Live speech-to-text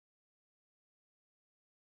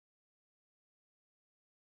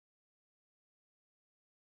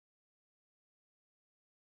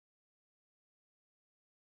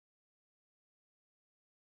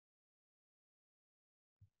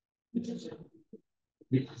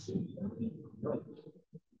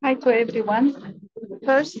Hi to everyone.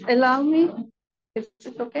 First, allow me, is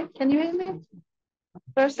it okay? Can you hear me?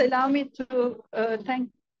 First, allow me to thank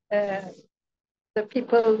the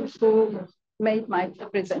people who made my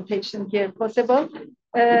presentation here possible.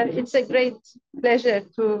 It's a great pleasure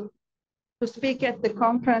to speak at the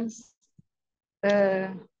conference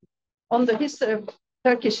on the history of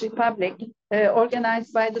Turkish Republic,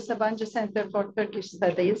 organized by the Sabancı Center for Turkish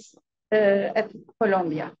Studies at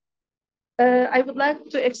Columbia. I would like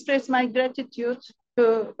to express my gratitude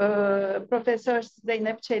to Professors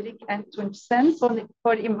Zeynep Çelik and Tunç Sen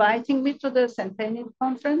for inviting me to the Centennial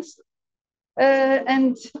Conference.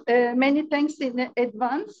 And many thanks in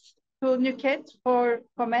advance to Nüket for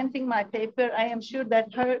commenting my paper. I am sure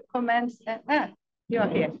that her comments, you're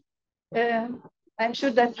here. I'm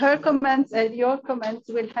sure that her comments and your comments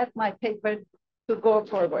will help my paper to go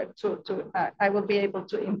forward, I will be able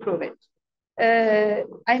to improve it.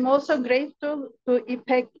 I'm also grateful to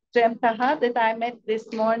İpek Cemtaha that I met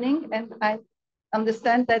this morning, and I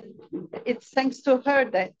understand that it's thanks to her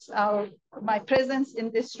that my presence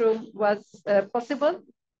in this room was possible,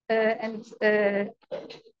 and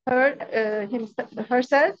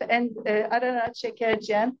herself and Aurora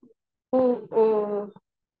Şekerciyan, who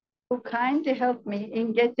kindly helped me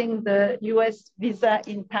in getting the US visa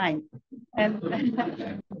in time. And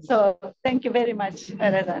so thank you very much,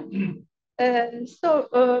 Aurora.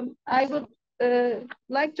 I would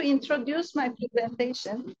like to introduce my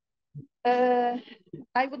presentation.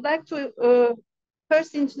 I would like to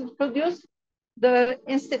first introduce the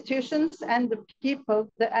institutions and the people,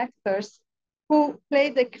 the actors, who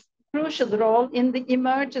played a crucial role in the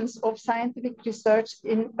emergence of scientific research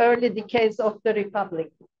in early decades of the Republic.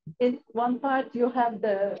 In one part, you have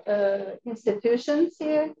the institutions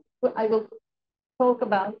here. I will talk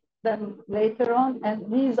about them later on,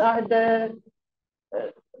 and these are the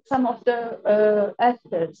some of the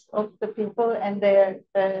actors of the people and their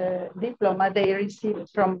diploma they received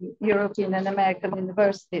from European and American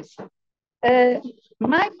universities.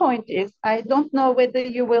 My point is, I don't know whether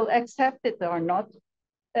you will accept it or not,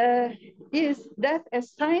 is that a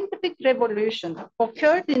scientific revolution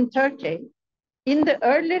occurred in Turkey in the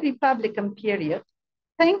early Republican period,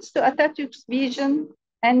 thanks to Atatürk's vision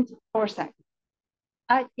and foresight.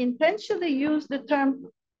 I intentionally use the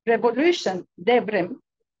term revolution, devrim,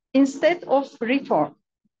 instead of reform,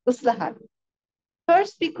 ıslahat.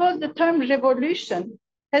 First, because the term revolution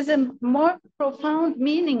has a more profound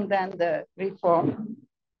meaning than the reform,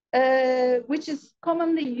 which is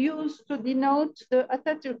commonly used to denote the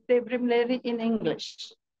Atatürk devrimleri in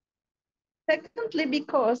English. Secondly,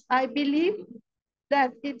 because I believe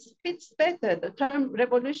that it fits better, the term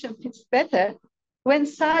revolution fits better when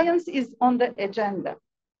science is on the agenda.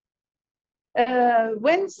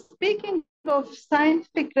 When speaking of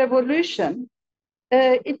scientific revolution,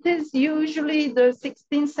 it is usually the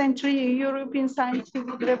 16th century European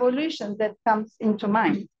scientific revolution that comes into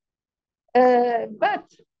mind. But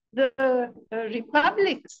the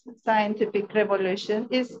Republic's scientific revolution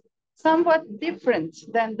is somewhat different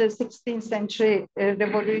than the 16th century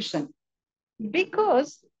revolution,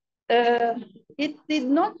 because it did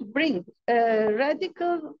not bring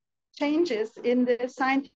radical changes in the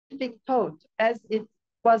scientific thought as it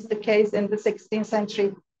was the case in the 16th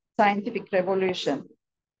century scientific revolution.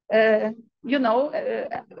 At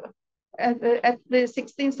the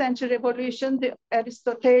 16th century revolution, the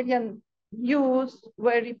Aristotelian views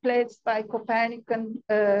were replaced by Copernican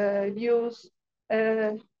views.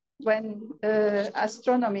 When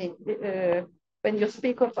astronomy, when you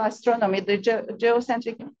speak of astronomy, the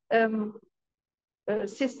geocentric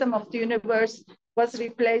system of the universe was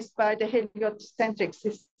replaced by the heliocentric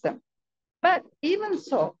system. But even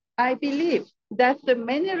so, I believe that the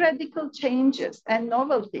many radical changes and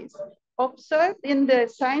novelties observed in the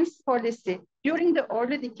science policy during the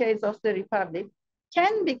early decades of the Republic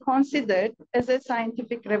can be considered as a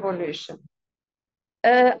scientific revolution.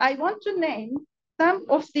 I want to name some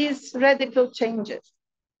of these radical changes.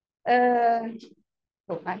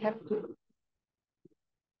 So I have to.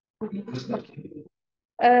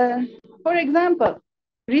 For example,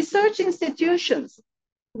 research institutions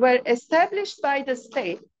were established by the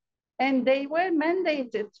state, and they were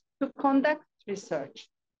mandated to conduct research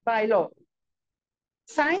by law.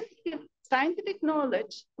 Scientific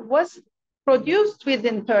knowledge was produced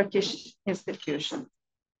within Turkish institutions.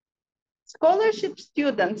 Scholarship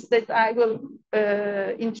students that I will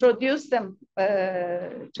introduce them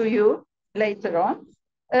to you later on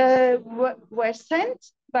were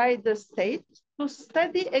sent by the state to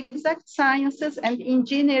study exact sciences and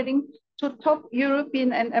engineering to top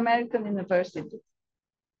European and American universities.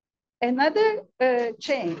 Another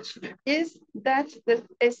change is that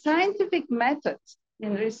a scientific method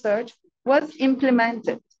in research was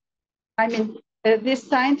implemented. I mean, this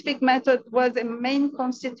scientific method was a main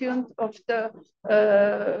constituent of the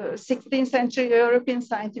 16th century European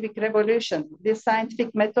scientific revolution. This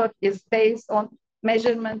scientific method is based on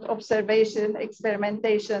measurement, observation,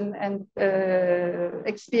 experimentation, and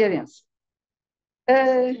experience.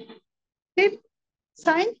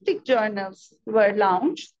 Scientific journals were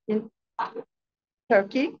launched in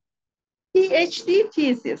Turkey. PhD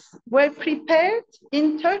theses were prepared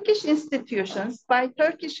in Turkish institutions by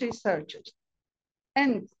Turkish researchers.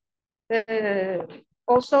 And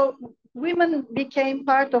also women became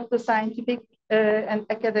part of the scientific and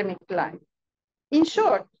academic life. In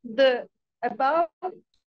short, the above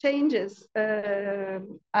changes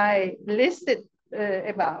I listed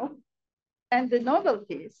above and the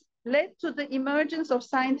novelties led to the emergence of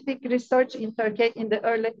scientific research in Turkey in the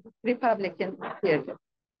early Republican period.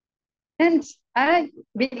 And I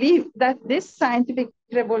believe that this scientific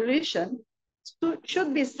revolution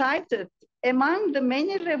should be cited among the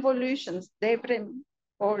many revolutions, devrim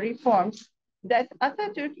or reforms, that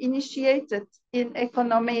Atatürk initiated in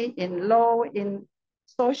economy, in law, in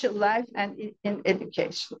social life, and in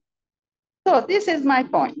education. So this is my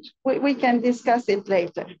point. We can discuss it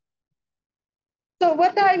later. So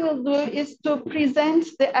what I will do is to present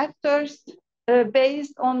the actors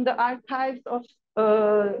based on the archives of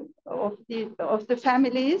the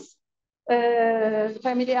families,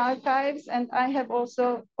 family archives, and I have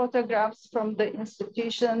also photographs from the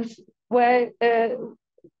institutions where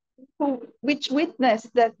which witness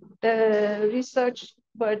that research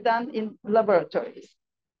were done in laboratories.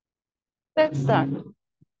 Let's start.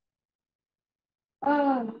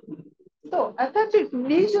 So Atatürk's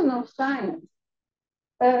vision of science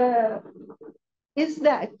is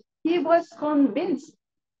that he was convinced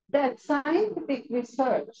that scientific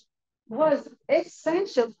research was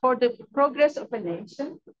essential for the progress of a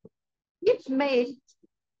nation if made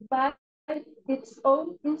by its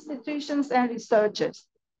own institutions and researchers.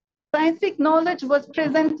 Scientific knowledge was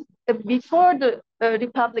present before the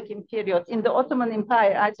Republican period in the Ottoman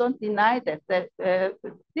Empire. I don't deny that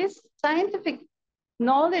this scientific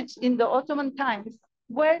knowledge in the Ottoman times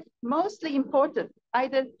were mostly imported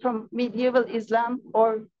either from medieval Islam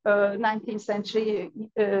or 19th century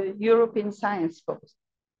European science books.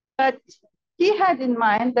 But he had in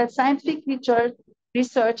mind that scientific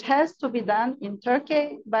research has to be done in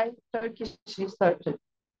Turkey by Turkish researchers.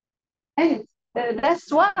 And that's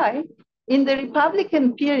why in the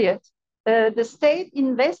Republican period, the state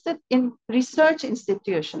invested in research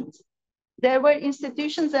institutions. There were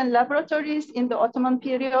institutions and laboratories in the Ottoman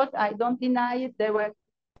period. I don't deny it. There were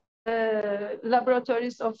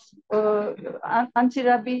laboratories of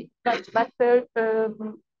anti-rabies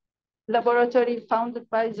laboratory founded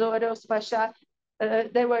by Zoros Pasha.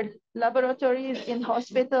 There were laboratories in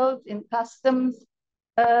hospitals, in customs,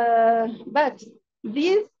 but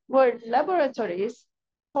these were laboratories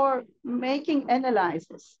for making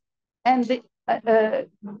analysis. And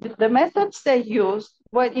the methods they used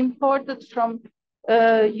were imported from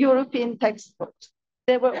European textbooks.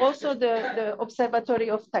 There were also the Observatory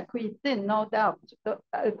of Takuyuddin, no doubt.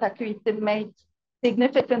 Takuyuddin made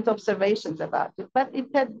significant observations about it, but it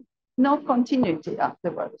had no continuity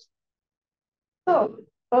afterwards. So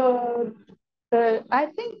I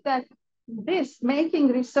think that this making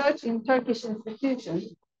research in Turkish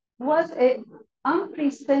institutions was an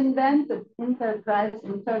unprecedented enterprise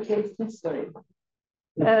in Turkey's history.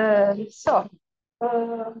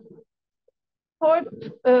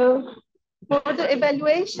 For the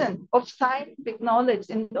evaluation of scientific knowledge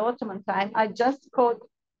in the Ottoman time, I just quote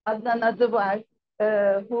Adnan Adıvar,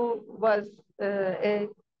 who was a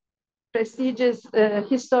prestigious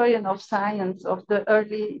historian of science of the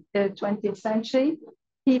early 20th century.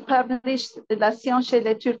 He published La Science chez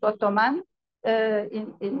les Turcs Ottomans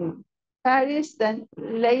in Paris, then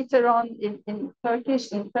later on in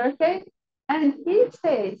Turkish in Turkey. And he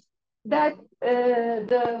says that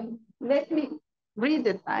let me read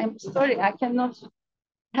it. I'm sorry, I cannot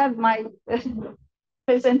have my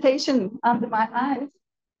presentation under my eyes.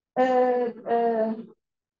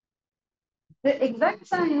 The exact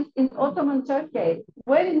science in Ottoman Turkey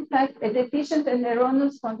were in fact a deficient and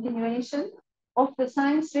erroneous continuation of the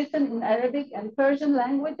science written in Arabic and Persian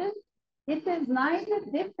languages. It is neither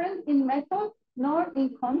different in method nor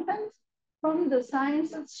in content from the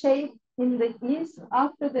sciences shaped in the East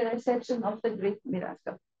after the reception of the Greek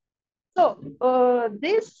miracle. So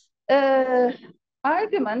this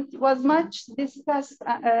argument was much discussed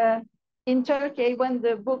in Turkey when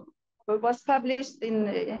the book was published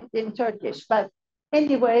in Turkish, but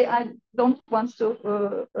Anyway, I don't want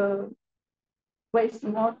to waste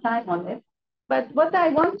more time on it. But what I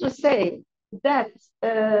want to say that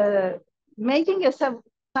making a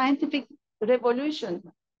scientific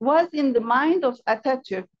revolution was in the mind of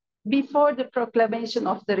Atatürk before the proclamation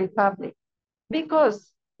of the Republic,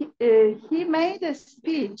 because he made a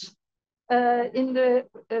speech in the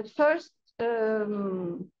first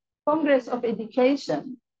Congress of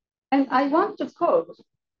Education, and I want to quote.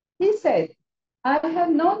 He said, "I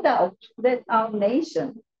have no doubt that our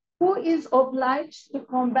nation, who is obliged to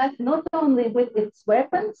combat not only with its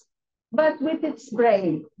weapons, but with its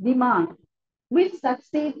brain, demand, will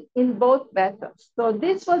succeed in both battles." So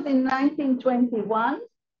this was in 1921.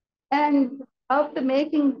 And after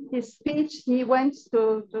making his speech, he went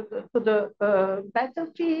to the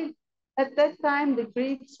battlefield. At that time, the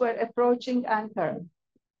Greeks were approaching Ankara.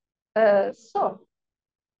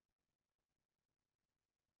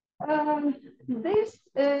 This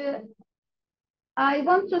I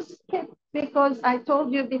want to skip because I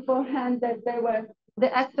told you beforehand that the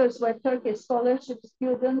actors were Turkish scholarship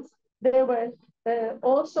students. There were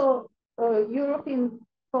also European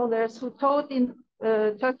scholars who taught in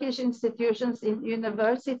Turkish institutions in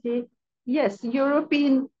university. Yes,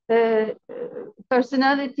 European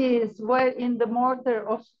personalities were in the mortar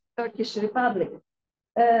of Turkish Republic.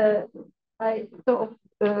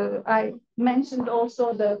 I mentioned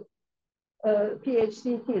also the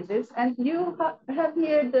PhD thesis, and you have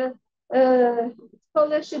here the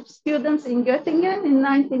scholarship students in Göttingen in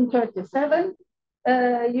 1937.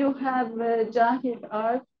 You have Cahit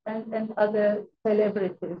Arf and other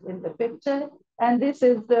celebrities in the picture. And this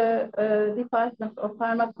is the Department of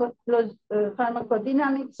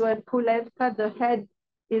Pharmacodynamics, where Kulevka, the head,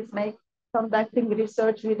 is conducting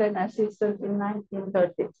research with an assistant in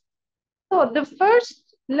 1930s. So the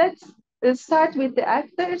first, let's start with the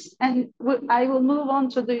actors, and I will move on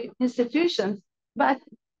to the institutions. But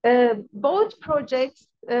both projects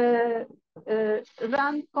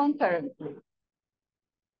run concurrently.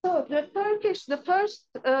 So the first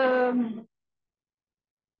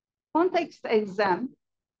context exam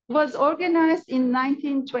was organized in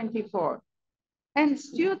 1924, and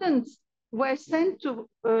students were sent to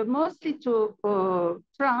mostly to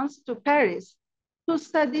France, to Paris, to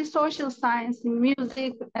study social science,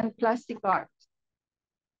 music, and plastic art.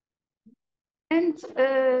 And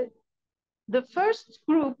the first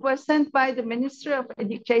group was sent by the Ministry of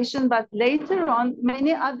Education, but later on,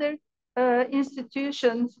 many other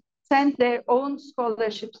institutions sent their own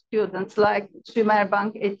scholarship students, like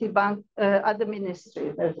Sümerbank, Etibank, other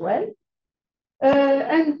ministries as well.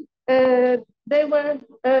 And they were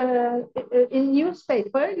in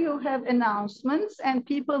newspaper, you have announcements, and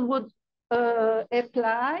people would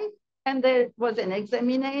apply, and there was an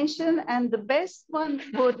examination, and the best one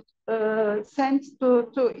would sent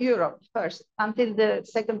to Europe first until the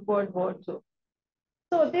Second World War II.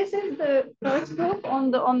 So this is the first group.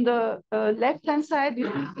 On the left-hand side, you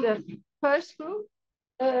have the first group.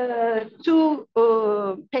 Two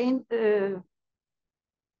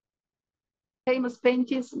famous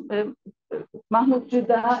painters, Mahmoud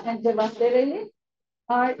Juda and Cevat Dereli,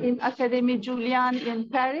 are in Académie Julian in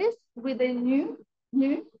Paris with a new.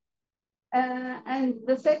 And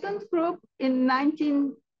the second group in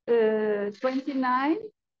 1929,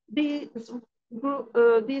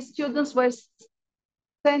 these students were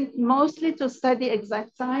sent mostly to study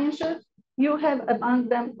exact sciences. You have among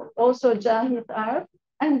them also Cahit Arf,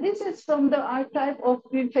 and this is from the archive of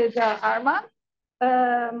Feza Arman.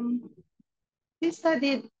 She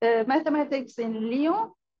studied mathematics in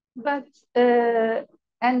Lyon, but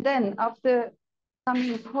and then after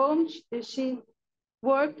coming home, she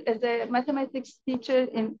worked as a mathematics teacher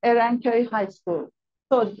in Erenköy High School.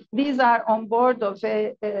 So these are on board of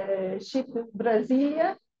a ship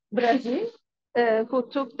Brazil, who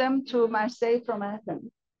took them to Marseille from Athens.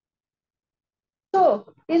 So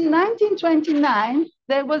in 1929,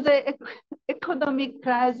 there was an economic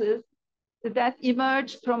crisis that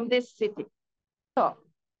emerged from this city. So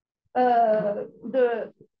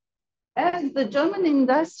as the German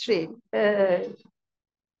industry,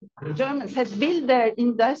 Germans had built their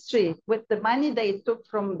industry with the money they took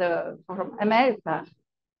from America,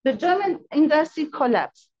 the German industry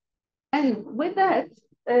collapsed. And with that,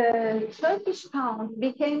 Turkish pound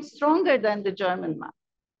became stronger than the German one.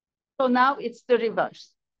 So now it's the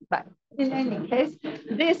reverse. But in any case,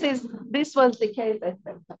 this was the case at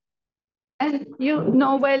that time. And you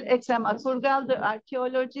know well, Ekrem Aturgal, the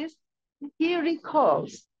archaeologist, he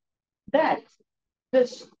recalls that the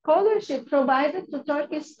scholarship provided to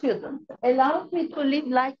Turkish students allowed me to live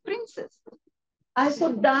like princes. I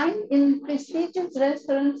could dine in prestigious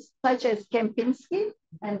restaurants such as Kempinski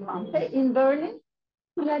and Mampe in Berlin.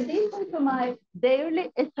 In addition to my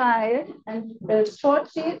daily attire and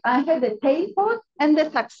short sleeve, I had a tailcoat and a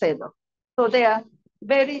tuxedo. So they are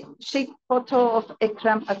very chic photo of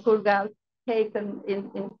Ekrem Akurgal taken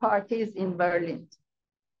in parties in Berlin.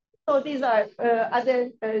 So these are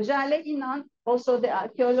other, Jale Inan, also the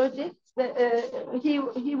archaeologist.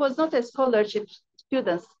 He was not a scholarship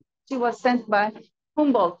student. She was sent by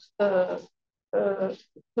Humboldt to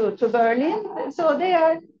Berlin. So they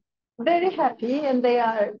are very happy and they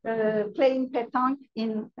are playing petanque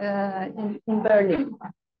in Berlin.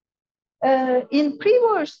 In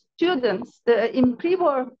pre-war students, in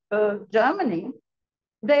pre-war Germany,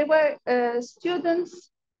 they were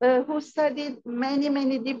students who studied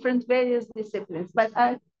many different various disciplines. But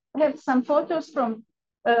I have some photos from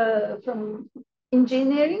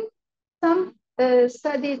engineering. Some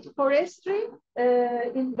studied forestry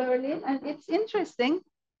in Berlin, and it's interesting.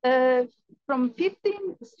 From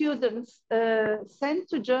 15 students sent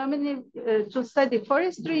to Germany to study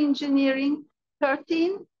forestry engineering,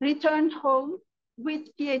 13 returned home with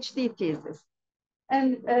PhD thesis.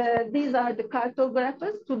 And these are the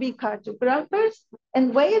cartographers, to be cartographers.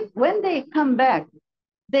 And when they come back,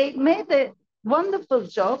 they made a wonderful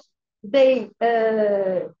job. They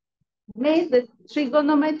made the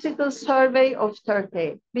trigonometrical survey of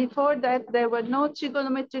Turkey. Before that, there were no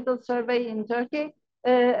trigonometrical survey in Turkey,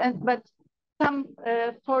 but some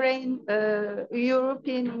foreign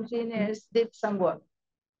European engineers did some work.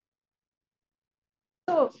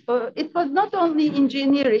 So it was not only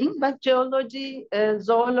engineering, but geology,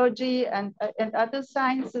 zoology, and other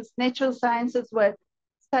sciences, natural sciences were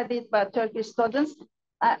studied by Turkish students.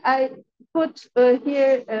 I put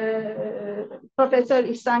here Professor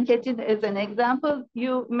İhsan Ketin as an example.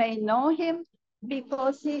 You may know him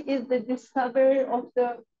because he is the discoverer of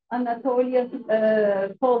the Anatolian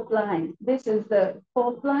fault line. This is the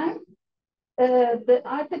fault line. The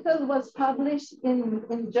article was published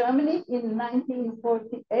in Germany in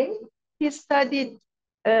 1948. He studied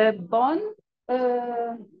Bonn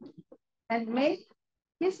and made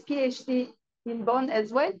his PhD in Bonn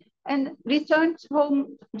as well, and returned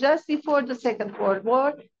home just before the Second World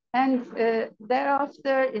War. And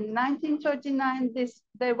thereafter, in 1939,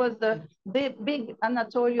 there was the big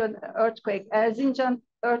Anatolian earthquake, Erzincan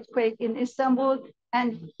earthquake in Istanbul,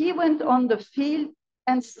 and he went on the field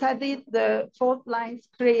and studied the fault lines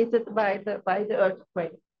created by the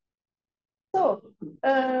earthquake. So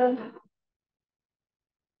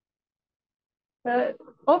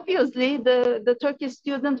obviously, the Turkish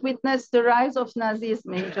students witnessed the rise of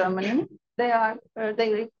Nazism in Germany. They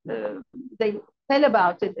tell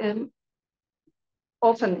about it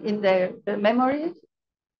often in their memories.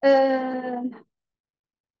 Some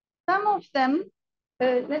of them,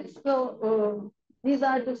 let's go. These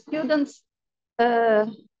are the students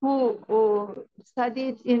who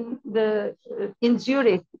studied in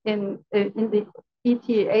Zurich in the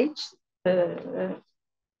ETH.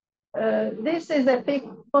 This is a big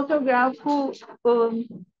photograph who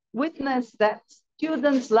witnessed that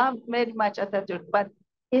students loved very much Atatürk, but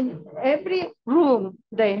in every room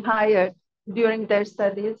they hired during their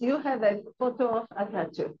studies, you have a photo of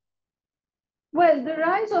Atatürk. Well, the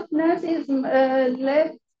rise of Nazism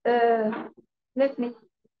led, let me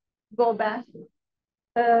go back.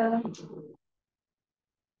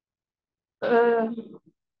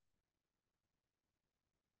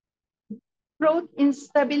 Brought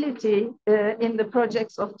instability in the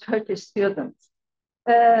projects of Turkish students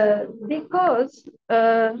because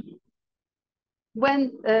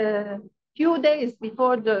when few days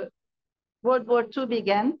before the World War II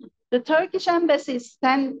began, the Turkish embassy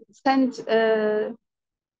sent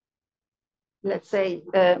let's say,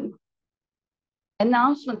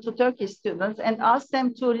 announcement to Turkish students and asked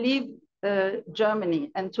them to leave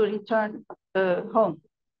Germany and to return home.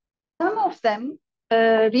 Some of them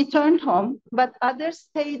returned home, but others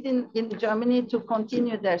stayed in Germany to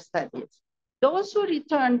continue their studies. Those who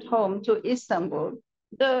returned home to Istanbul,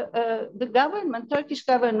 the government, Turkish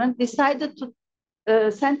government, decided to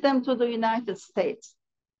send them to the United States.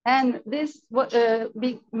 And this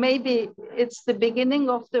maybe it's the beginning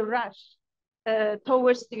of the rush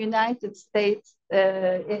towards the United States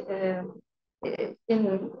in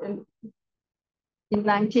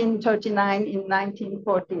 1939, in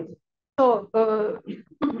 1940s. So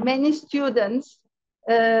many students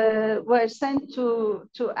were sent to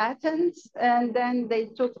Athens, and then they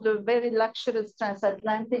took the very luxurious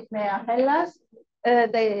transatlantic via Hellas.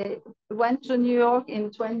 They went to New York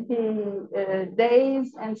in 20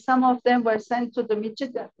 days, and some of them were sent to the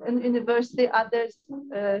Michigan University, others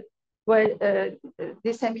were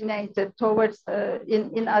disseminated towards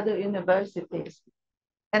in other universities.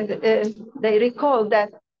 And they recall that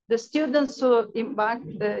the students who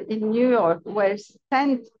embarked in New York were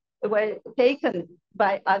taken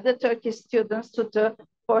by other Turkish students to the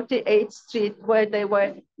 48th Street, where there were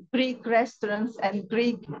Greek restaurants and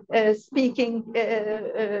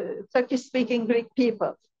Turkish-speaking Greek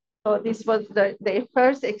people. So this was their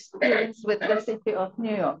first experience with the city of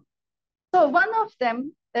New York. So one of them,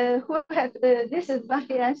 who had this is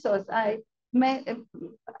Bahriensos. I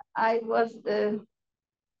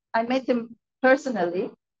met him personally.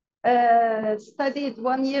 Studied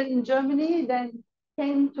 1 year in Germany, then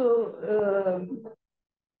came to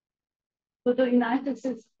the United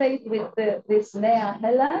States with this NEA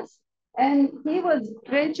Hellas, and he was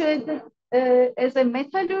graduated as a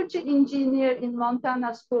metallurgy engineer in Montana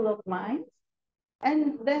School of Mines, and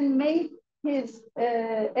then made his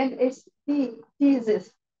MSc thesis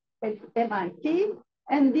at MIT.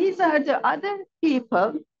 And these are the other people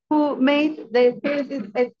who made their thesis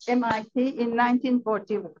at MIT in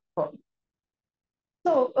 1944.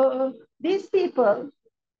 So these people,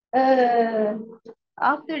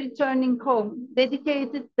 after returning home,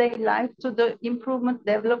 dedicated their life to the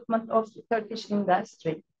development of the Turkish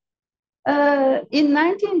industry. In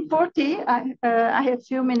 1940, I have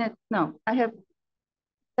few minutes, no, I have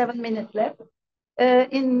 7 minutes left.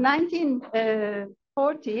 In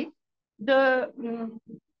 1940, the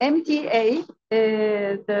MTA,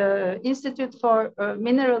 the Institute for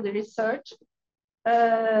Mineral Research,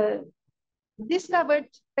 discovered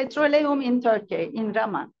petroleum in Turkey, in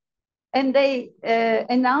Rama. And they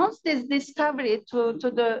announced this discovery to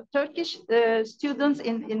the Turkish students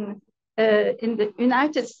in the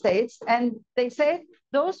United States. And they said,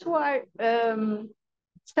 those who are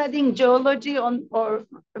studying geology or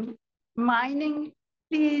mining,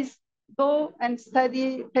 please go and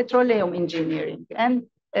study petroleum engineering. And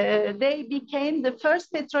they became the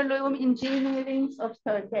first petroleum engineering of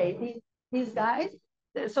Turkey, these guys.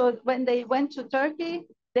 So when they went to Turkey,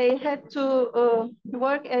 they had to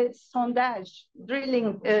work as sondage,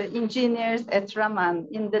 drilling engineers at Raman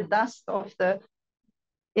in the dust of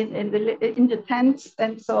in the tents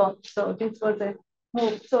and so on. So this was a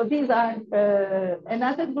move. So these are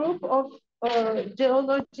another group of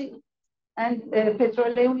geology and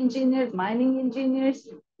petroleum engineers, mining engineers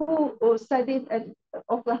who studied at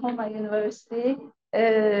Oklahoma University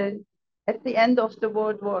at the end of the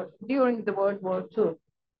during the World War II.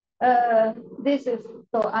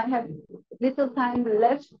 So I have little time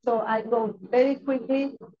left, so I go very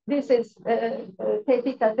quickly. This is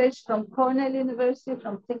Tevfik Ateş from Cornell University,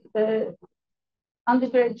 from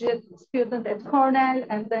undergraduate student at Cornell,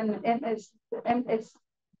 and then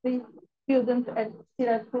MSc student at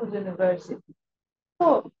Syracuse University.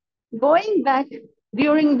 So going back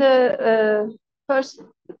during the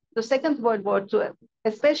Second World War II,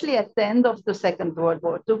 especially at the end of the Second World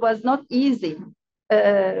War II, was not easy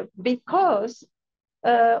because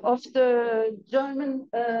of the German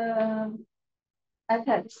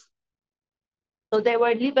attacks. So there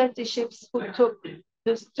were liberty ships who took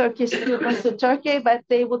the Turkish students to Turkey, but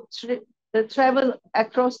they would travel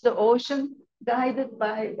across the ocean, guided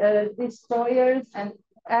by destroyers and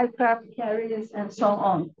aircraft carriers and so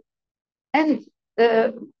on. And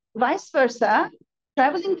vice versa,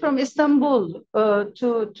 traveling from Istanbul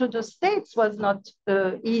to the States was not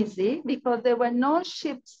easy because there were no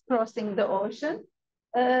ships crossing the ocean.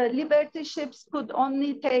 Liberty ships could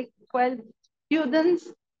only take 12 students,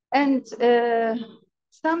 and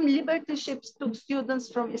some liberty ships took students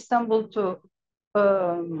from Istanbul to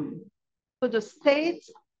the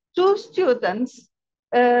States. 2 students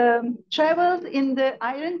traveled in the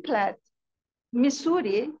ironclad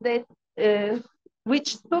Missouri,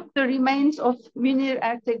 which took the remains of Münir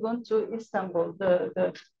Ertegun to Istanbul,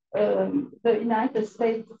 the United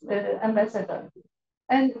States ambassador.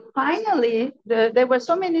 And finally, there were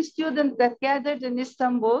so many students that gathered in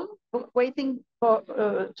Istanbul waiting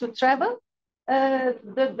to travel.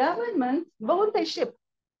 The government bought a ship.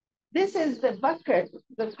 This is the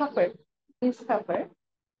copper, this copper.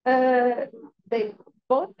 They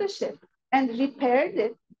bought the ship and repaired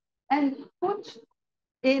it and put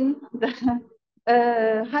in the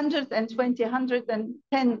 120,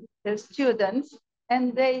 110 students,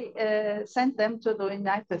 and they sent them to the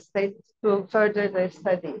United States to further their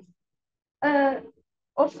studies.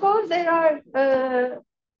 Of course, there are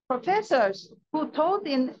professors who taught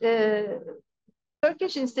in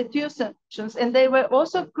Turkish institutions, and they were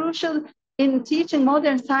also crucial in teaching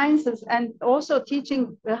modern sciences and also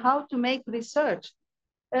teaching how to make research.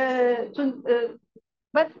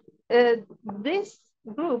 But this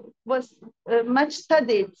group was much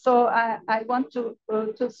studied, so I want to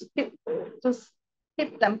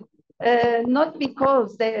skip them, not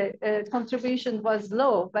because their contribution was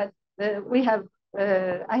low, but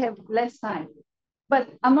I have less time. But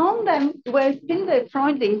among them were Philip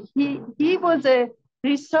Freundlich. He was a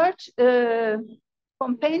research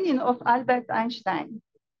companion of Albert Einstein.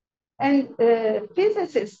 And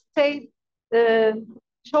physicists stayed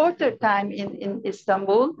shorter time in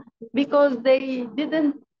Istanbul because they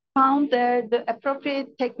didn't found there the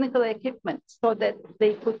appropriate technical equipment so that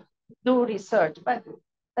they could do research. But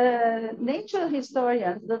natural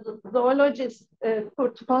historians, the zoologists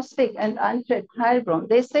Kurt Kosvik and Alfred Heilbronn,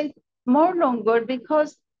 they say more longer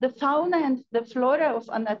because the fauna and the flora of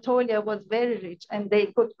Anatolia was very rich and they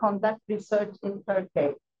could conduct research in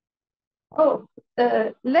Turkey. Oh,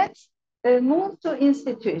 let's move to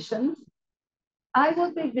institutions. I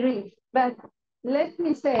will be brief, but let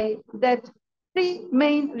me say that three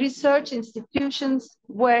main research institutions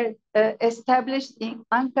were established in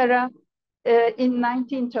Ankara in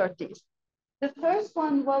 1930s. The first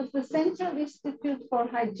one was the Central Institute for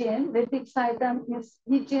Hygiene, the big Saydam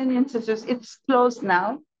Hygiene Institute. It's closed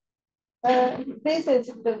now. This is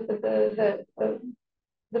the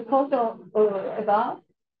photo above.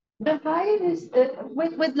 The higher is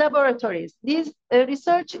with laboratories. These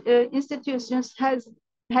research institutions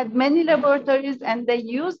had many laboratories and they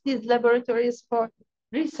use these laboratories for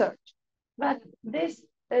research. But this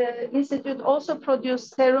institute also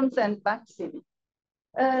produced serums and vaccines.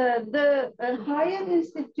 The Higher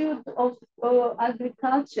Institute of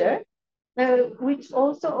Agriculture, which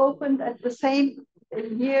also opened at the same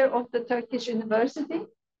year of the Turkish University,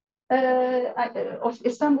 of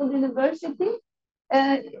Istanbul University,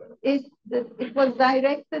 it was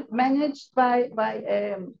directed, managed by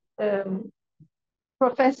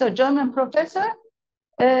German professor,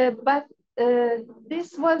 but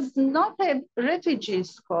this was not a refugee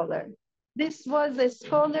scholar. This was a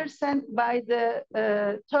scholar sent by the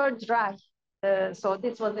Third Reich. So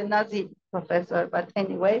this was a Nazi professor, but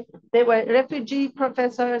anyway, they were refugee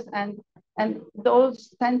professors and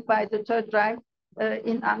those sent by the Third Reich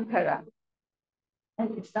in Ankara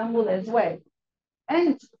and Istanbul as well.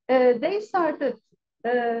 And they started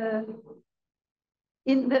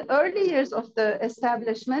in the early years of the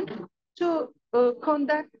establishment to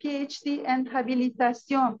conduct PhD and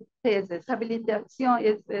habilitation thesis. Habilitation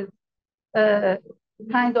is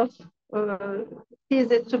kind of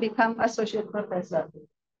thesis to become associate professor.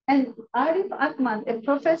 And Arif Akman, a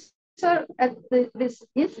professor at this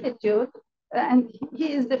institute, and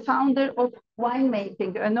he is the founder of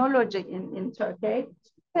winemaking, enology in Turkey,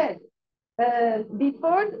 said,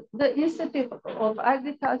 before the Institute of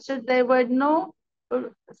Agriculture, there were no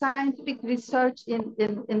scientific research in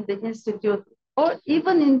the institute or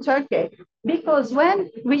even in Turkey, because when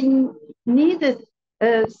we needed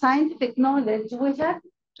scientific knowledge, we had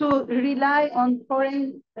to rely on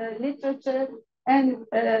foreign literature, and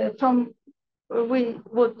we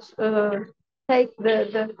would take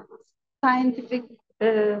the scientific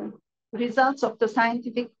results of the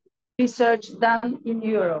scientific research done in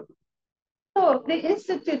Europe. So the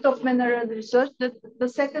Institute of Mineral Research, the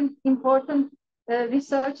second important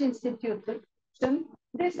research institution,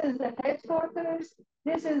 this is the headquarters.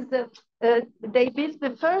 This is they built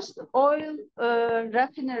the first oil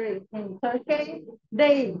refinery in Turkey.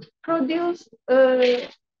 They produced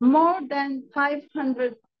more than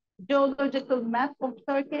 500 geological map of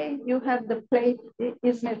Turkey. You have the plate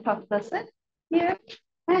İzmir Tahtası here.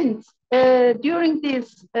 And during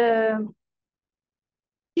these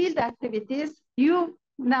field activities, you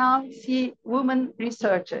now see women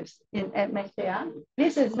researchers in MFA.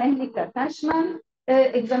 This is Mehlika Taşman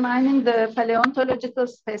examining the paleontological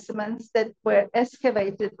specimens that were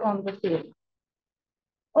excavated on the field.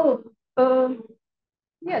 Oh,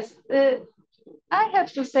 yes, I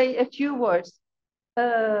have to say a few words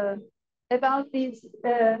about these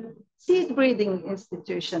seed breeding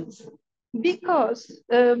institutions, because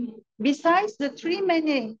besides the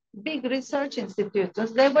many big research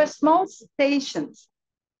institutions, there were small stations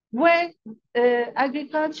where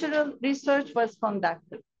agricultural research was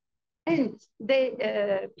conducted. And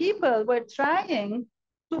people were trying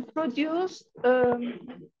to produce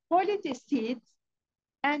quality seeds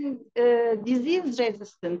and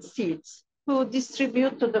disease-resistant seeds to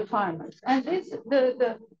distribute to the farmers. And this,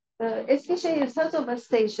 the Eskişehir Sazova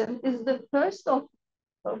station is the first of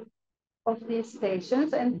these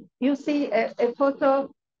stations. And you see a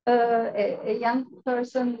photo, a young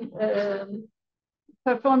person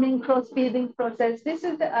performing cross-feeding process. This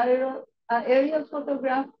is the aerial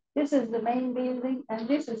photograph. This is the main building, and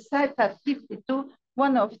this is Serkat 52,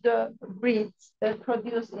 one of the breeds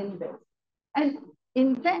produced in this. And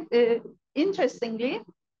interestingly,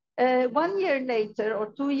 1 year later or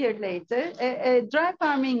 2 years later, a dry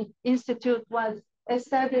farming institute was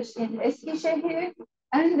established in Eskişehir,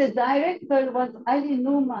 and the director was Ali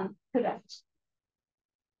Numan Kıraç.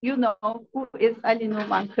 You know who is Ali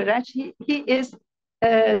Numan Kıraç. He is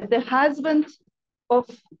the husband of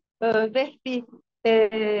Vehbi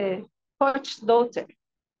Koç's daughter.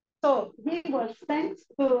 So he was sent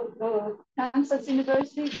to Kansas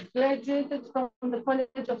University, graduated from the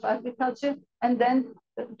College of Agriculture, and then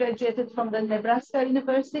graduated from the Nebraska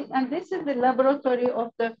University. And this is the laboratory of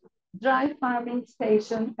the dry farming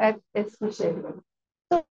station at Eskişehir.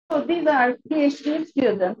 So these are PhD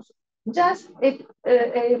students. Just a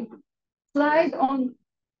slide on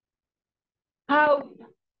how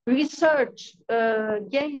research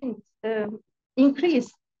gained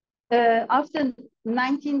increased after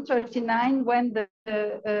 1939, when the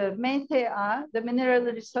MTA, the Mineral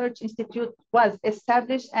Research Institute, was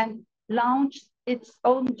established and launched its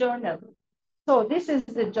own journal. So this is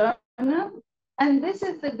the journal, and this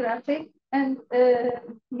is the graphic, and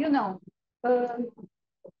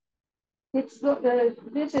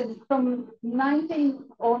this is from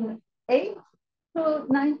 1908 to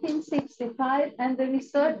 1965, and the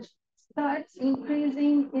research starts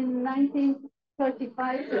increasing in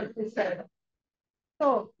 1935-37. So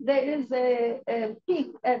there is a peak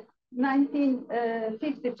at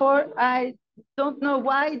 1954. I don't know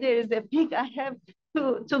why there is a peak. I have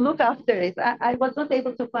to look after it. I was not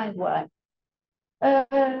able to find why.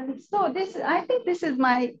 So I think this is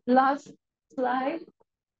my last slide.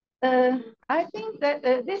 I think that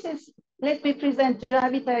this is, let me present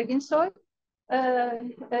Cavit Erginsoy.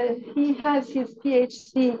 He has his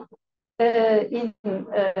PhD in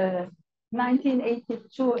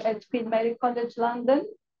 1982 at Queen Mary College, London.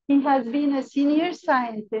 He has been a senior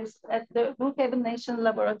scientist at the Brookhaven National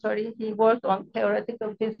Laboratory. He worked on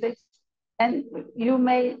theoretical physics. And you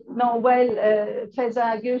may know well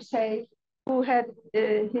Feza Günergun, who had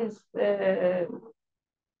his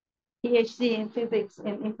PhD in physics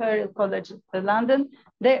in Imperial College London.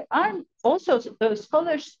 There are also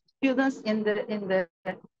scholar students in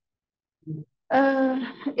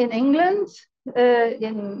England,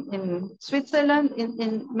 in Switzerland,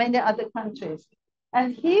 in many other countries.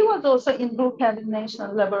 And he was also in Brookhaven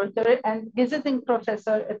National Laboratory and visiting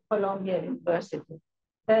professor at Columbia University.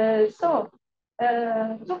 So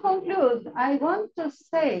to conclude, I want to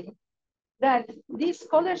say that these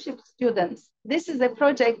scholarship students, this is a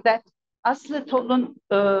project that Aslı Tolun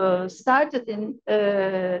started in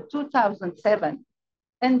 2007.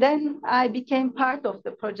 And then I became part of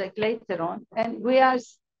the project later on. And we are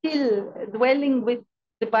still dwelling with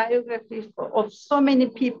the biographies of so many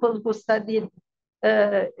people who studied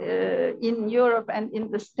in Europe and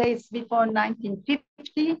in the States before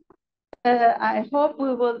 1950. I hope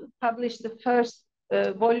we will publish the first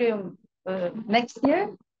volume next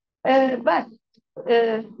year. But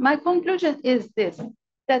my conclusion is this,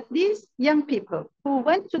 that these young people who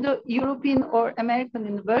went to the European or American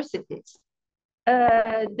universities,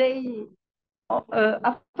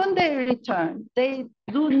 upon their return, they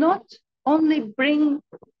do not only bring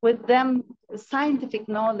with them scientific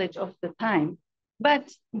knowledge of the time,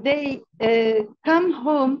 but they come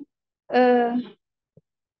home and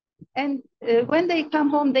when they come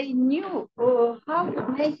home, they knew how to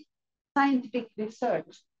make scientific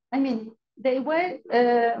research. I mean, they were,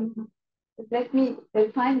 let me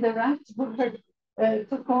find the right word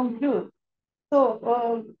to conclude.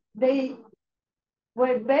 So they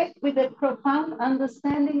were back with a profound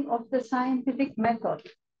understanding of the scientific method,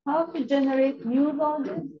 how to generate new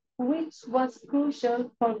knowledge, which was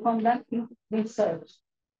crucial for conducting research.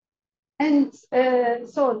 And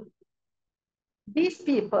so these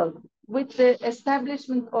people, with the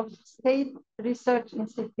establishment of state research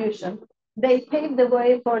institutions, they paved the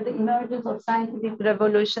way for the emergence of scientific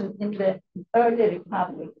revolution in the early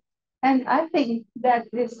republic. And I think that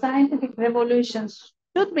the scientific revolutions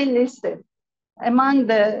should be listed among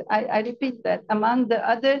the, I repeat that, among the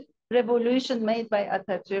other revolution made by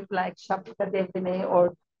Atatürk, like Şapka Devrimi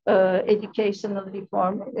or educational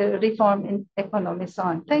reform, reform in economy, so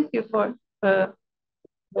on. Thank you for